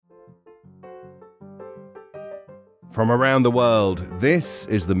From around the world, this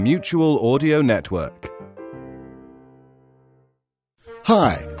is the Mutual Audio Network.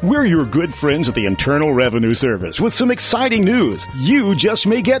 Hi, we're your good friends at the Internal Revenue Service with some exciting news. You just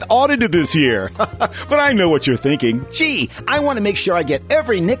may get audited this year. But I know what you're thinking. Gee, I want to make sure I get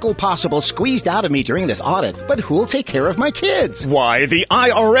every nickel possible squeezed out of me during this audit. But who'll take care of my kids? Why, the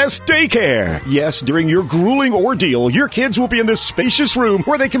IRS Daycare. Yes, during your grueling ordeal, your kids will be in this spacious room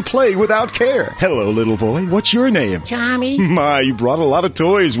where they can play without care. Hello, little boy. What's your name? Tommy. My, you brought a lot of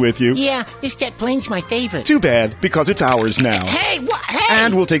toys with you. Yeah, this jet plane's my favorite. Too bad, because it's ours now. Hey, what? Hey!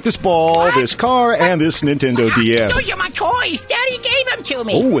 And we'll take this ball, this car, and this Nintendo DS. Those are my toys. Daddy gave them to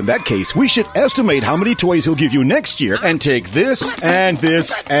me. Oh, in that case, we should estimate how many toys he'll give you next year and take this, and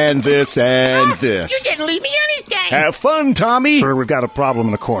this, and this, and this. You didn't leave me anything. Have fun, Tommy. Sir, we've got a problem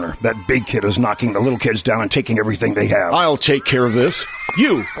in the corner. That big kid is knocking the little kids down and taking everything they have. I'll take care of this.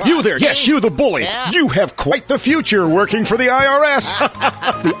 You there. Yes, you, the bully. Yeah. You have quite the future working for the IRS.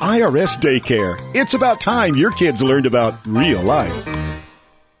 The IRS Daycare. It's about time your kids learned about real life.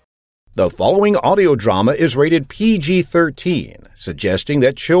 The following audio drama is rated PG-13, suggesting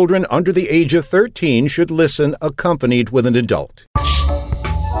that children under the age of 13 should listen accompanied with an adult.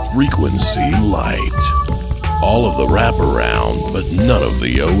 Frequency light. All of the wraparound, but none of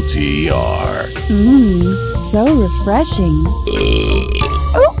the OTR. So refreshing.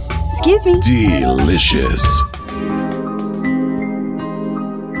 Oh, excuse me. Delicious.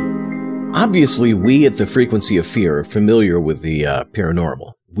 Obviously, we at the Frequency of Fear are familiar with the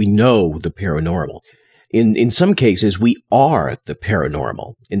paranormal. We know the paranormal. In some cases, we are the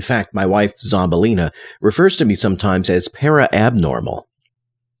paranormal. In fact, my wife, Zombalina, refers to me sometimes as para-abnormal.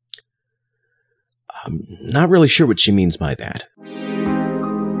 I'm not really sure what she means by that.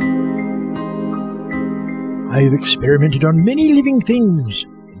 I've experimented on many living things,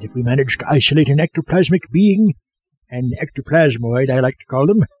 and if we manage to isolate an ectoplasmic being, an ectoplasmoid I like to call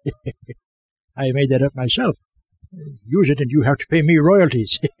them, I made that up myself. Use it and you have to pay me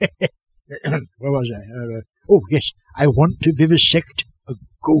royalties. Where was I? Oh, yes, I want to vivisect a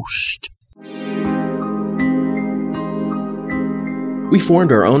ghost. We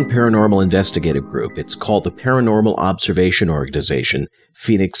formed our own paranormal investigative group. It's called the Paranormal Observation Organization,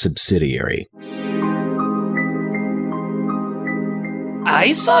 Phoenix Subsidiary.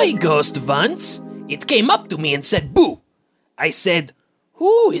 I saw a ghost once. It came up to me and said, "Boo." I said,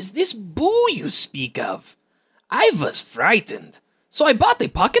 "Who is this Boo you speak of?" I was frightened, so I bought a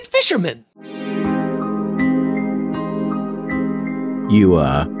pocket fisherman.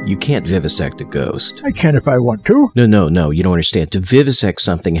 You can't vivisect a ghost. I can if I want to. No, you don't understand. To vivisect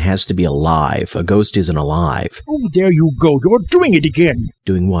something, it has to be alive. A ghost isn't alive. Oh, there you go. You're doing it again.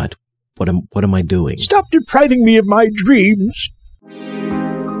 Doing what? What am I doing? Stop depriving me of my dreams.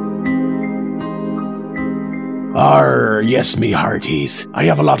 Yes, me hearties. I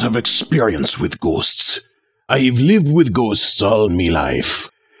have a lot of experience with ghosts. I've lived with ghosts all me life.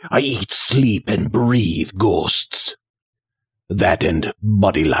 I eat, sleep, and breathe ghosts. That and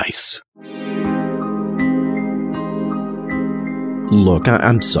body lice. Look,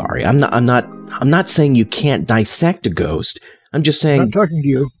 I'm sorry. I'm not saying you can't dissect a ghost. I'm just saying. I'm not talking to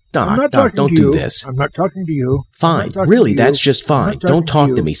you. Doc, don't do this. I'm not talking to you. Fine. Really, that's just fine. Don't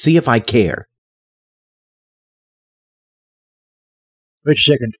talk to me. See if I care. Wait a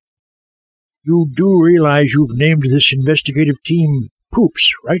second. You do realize you've named this investigative team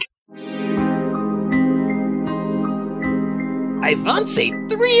Poops, right? I once ate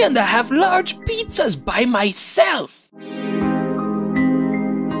 3.5 large pizzas by myself.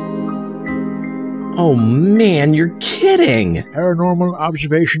 Oh man, you're kidding! Paranormal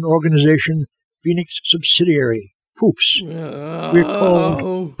Observation Organization, Phoenix Subsidiary, Poops. We're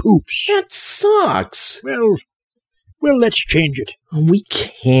called Poops. That sucks. Well, let's change it. We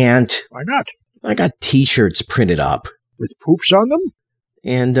can't. Why not? I got t-shirts printed up. With Poops on them?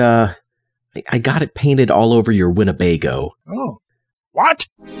 And, I got it painted all over your Winnebago. Oh. What?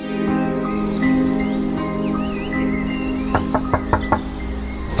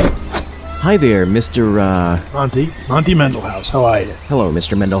 Hi there, Mr. Monty Mendelhouse, how are you? Hello,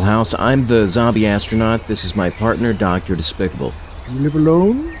 Mr. Mendelhouse. I'm the zombie astronaut. This is my partner, Dr. Despicable. You live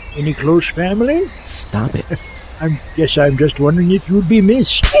alone? Any close family? Stop it. I guess I'm just wondering if you'd be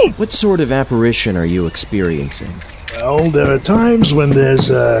missed. What sort of apparition are you experiencing? Well, there are times when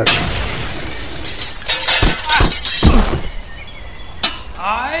there's,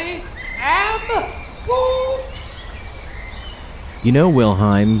 I am Poops! You know,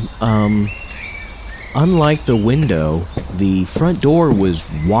 Wilhelm, unlike the window, the front door was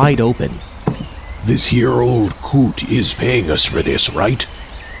wide open. This here old coot is paying us for this, right?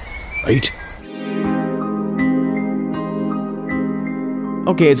 Right?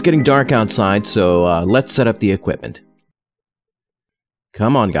 Okay, it's getting dark outside, so let's set up the equipment.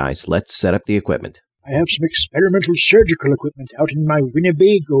 Come on, guys, let's set up the equipment. I have some experimental surgical equipment out in my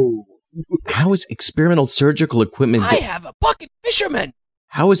Winnebago. How is experimental surgical equipment... I have a pocket fisherman!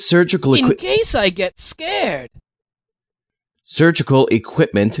 How is surgical In equipment... case I get scared. Surgical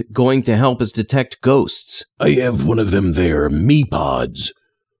equipment going to help us detect ghosts? I have one of them there, Me-Pods.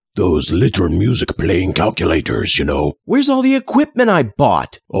 Those little music-playing calculators, you know. Where's all the equipment I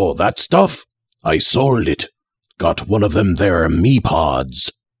bought? Oh, that stuff? I sold it. Got one of them there,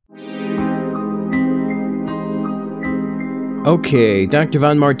 Me-Pods. Okay, Dr.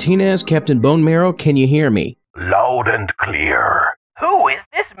 Von Martinez, Captain Bone Marrow, can you hear me? Loud and clear. Who is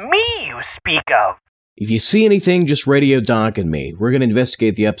this me you speak of? If you see anything, just radio Doc and me. We're going to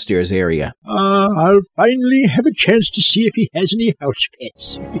investigate the upstairs area. I'll finally have a chance to see if he has any house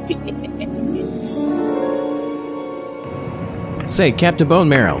pets. Say, Captain Bone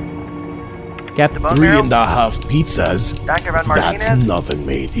Marrow. Captain Bone Marrow? 3.5 pizzas. Dr. Von Martinez? That's nothing,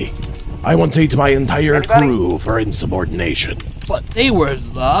 matey. I once ate my entire crew for insubordination. But they were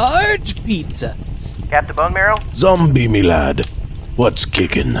large pizzas. Captain Bone Marrow? Zombie, me lad. What's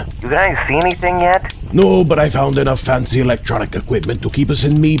kicking? You guys see anything yet? No, but I found enough fancy electronic equipment to keep us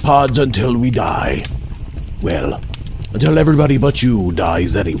in Me-Pods until we die. Well, until everybody but you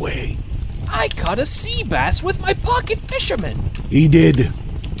dies anyway. I caught a sea bass with my pocket fisherman. He did.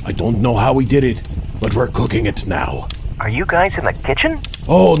 I don't know how he did it, but we're cooking it now. Are you guys in the kitchen?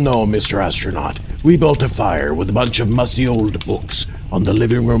 Oh no, Mr. Astronaut. We built a fire with a bunch of musty old books on the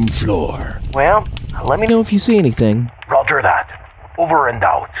living room floor. Well, let me know if you see anything. Roger that. Over and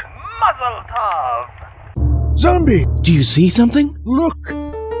out. Mazel tov. Zombie! Do you see something? Look!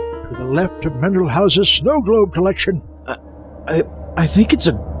 To the left of Mendelhaus's snow globe collection. I think it's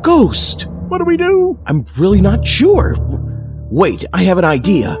a ghost. What do we do? I'm really not sure. Wait, I have an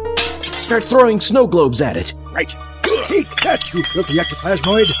idea. Start throwing snow globes at it. Right. Take that, you filthy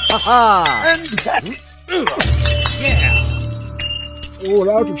ectoplasmoid. Ha-ha! And that. Yeah. Oh,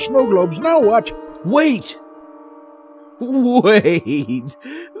 we're out of snow globes. Now what? Wait!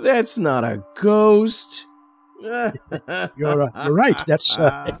 That's not a ghost. You're right. That's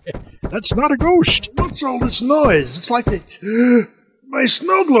not a ghost. What's all this noise? It's like my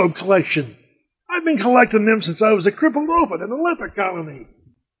snow globe collection. I've been collecting them since I was a crippled orphan in a leper colony.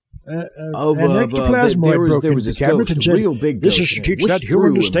 An ectoplasmoid broke into the cabinet and said, "This is to teach that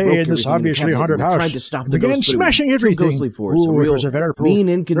human to stay in this obviously haunted house." Began smashing everything. It was a veritable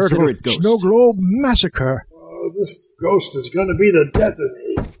snow globe massacre. Oh, this ghost is going to be the death of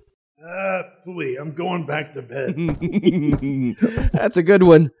me. Phooey, I'm going back to bed. That's a good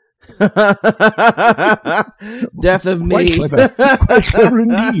one. Death of me. Quite clever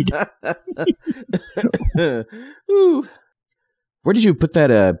indeed. Ooh. Where did you put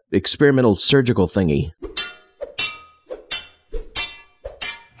that experimental surgical thingy?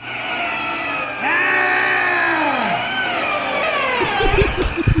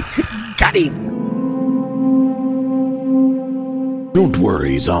 Got him. Don't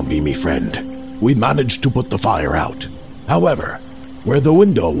worry, zombie, me friend. We managed to put the fire out. However, where the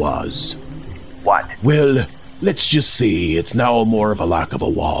window was... What? Well, let's just see. It's now more of a lack of a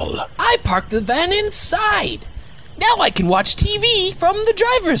wall. I parked the van inside. Now I can watch TV from the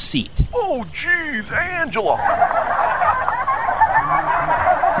driver's seat. Oh, jeez, Angela.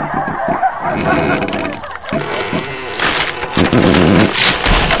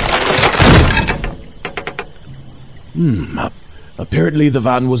 Apparently the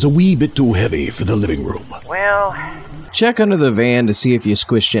van was a wee bit too heavy for the living room. Well... Check under the van to see if you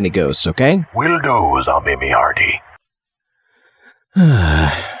squished any ghosts, okay? Will do, zombie me hearty.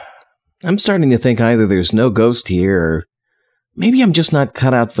 I'm starting to think either there's no ghost here, or maybe I'm just not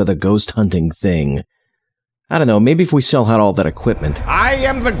cut out for the ghost hunting thing. I don't know, maybe if we sell out all that equipment. I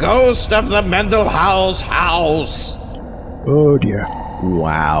am the ghost of the Mendelhaus house. Oh dear.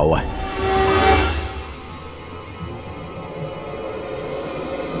 Wow.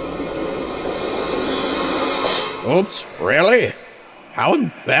 Oops, really? How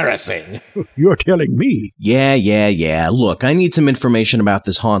embarrassing. You're telling me? Yeah. Look, I need some information about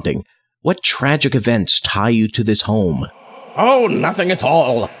this haunting. What tragic events tie you to this home? Oh, nothing at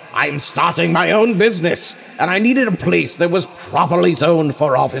all. I'm starting my own business, and I needed a place that was properly zoned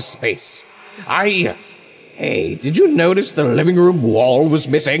for office space. Hey, did you notice the living room wall was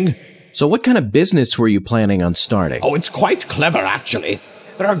missing? So what kind of business were you planning on starting? Oh, it's quite clever, actually.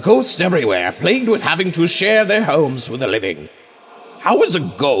 There are ghosts everywhere, plagued with having to share their homes with the living. How is a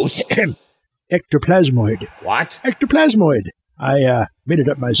ghost? Ectoplasmoid. What? Ectoplasmoid. I made it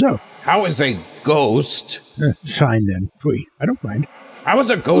up myself. How is a ghost? Fine then. Free. I don't mind. How is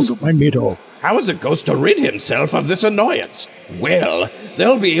a ghost... Don't mind me at all. How is a ghost to rid himself of this annoyance? Well,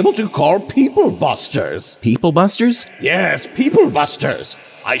 they'll be able to call People Busters. People Busters? Yes, People Busters.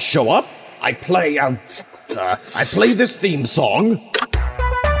 I show up, I play this theme song.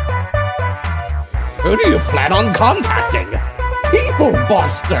 Who do you plan on contacting? People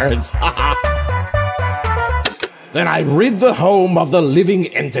Busters! Then I rid the home of the living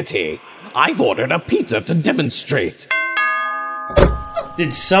entity. I've ordered a pizza to demonstrate.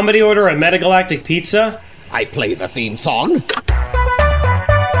 Did somebody order a Metagalactic pizza? I play the theme song.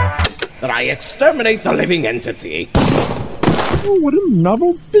 Then I exterminate the living entity. Oh, what a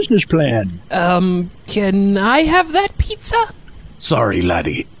novel business plan. Can I have that pizza? Sorry,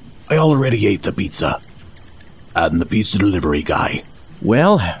 laddie. I already ate the pizza. And the pizza delivery guy.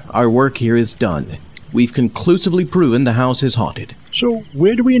 Well, our work here is done. We've conclusively proven the house is haunted. So,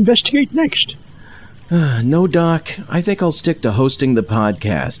 where do we investigate next? No, Doc. I think I'll stick to hosting the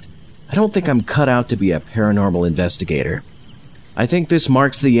podcast. I don't think I'm cut out to be a paranormal investigator. I think this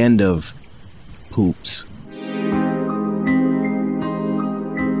marks the end of... poops.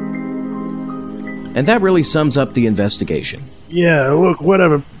 And that really sums up the investigation. Yeah, look,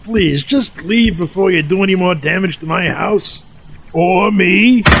 whatever. Please, just leave before you do any more damage to my house. Or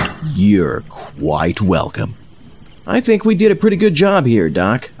me. You're quite welcome. I think we did a pretty good job here,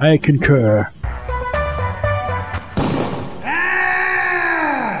 Doc. I concur.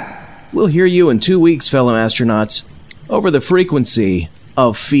 We'll hear you in 2 weeks, fellow astronauts, over the frequency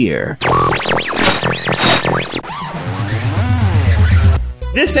of fear.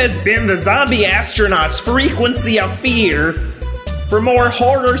 This has been the Zombie Astronauts Frequency of Fear. For more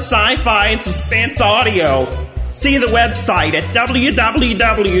horror, sci-fi, and suspense audio, see the website at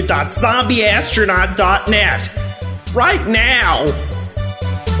www.zombieastronaut.net. Right now!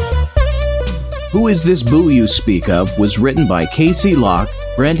 Who Is This Boo You Speak Of was written by Casey Locke,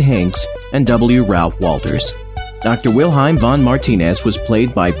 Brent Hanks, and W. Ralph Walters. Dr. Wilhelm von Martinez was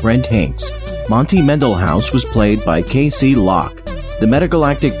played by Brent Hanks. Monty Mendelhaus was played by Casey Locke. The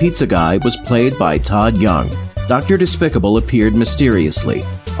Metagalactic Pizza Guy was played by Todd Young. Dr. Despicable appeared mysteriously.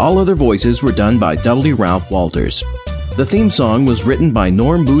 All other voices were done by W. Ralph Walters. The theme song was written by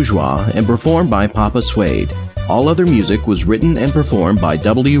Norm Bourgeois and performed by Papa Suede. All other music was written and performed by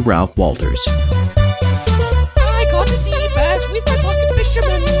W. Ralph Walters.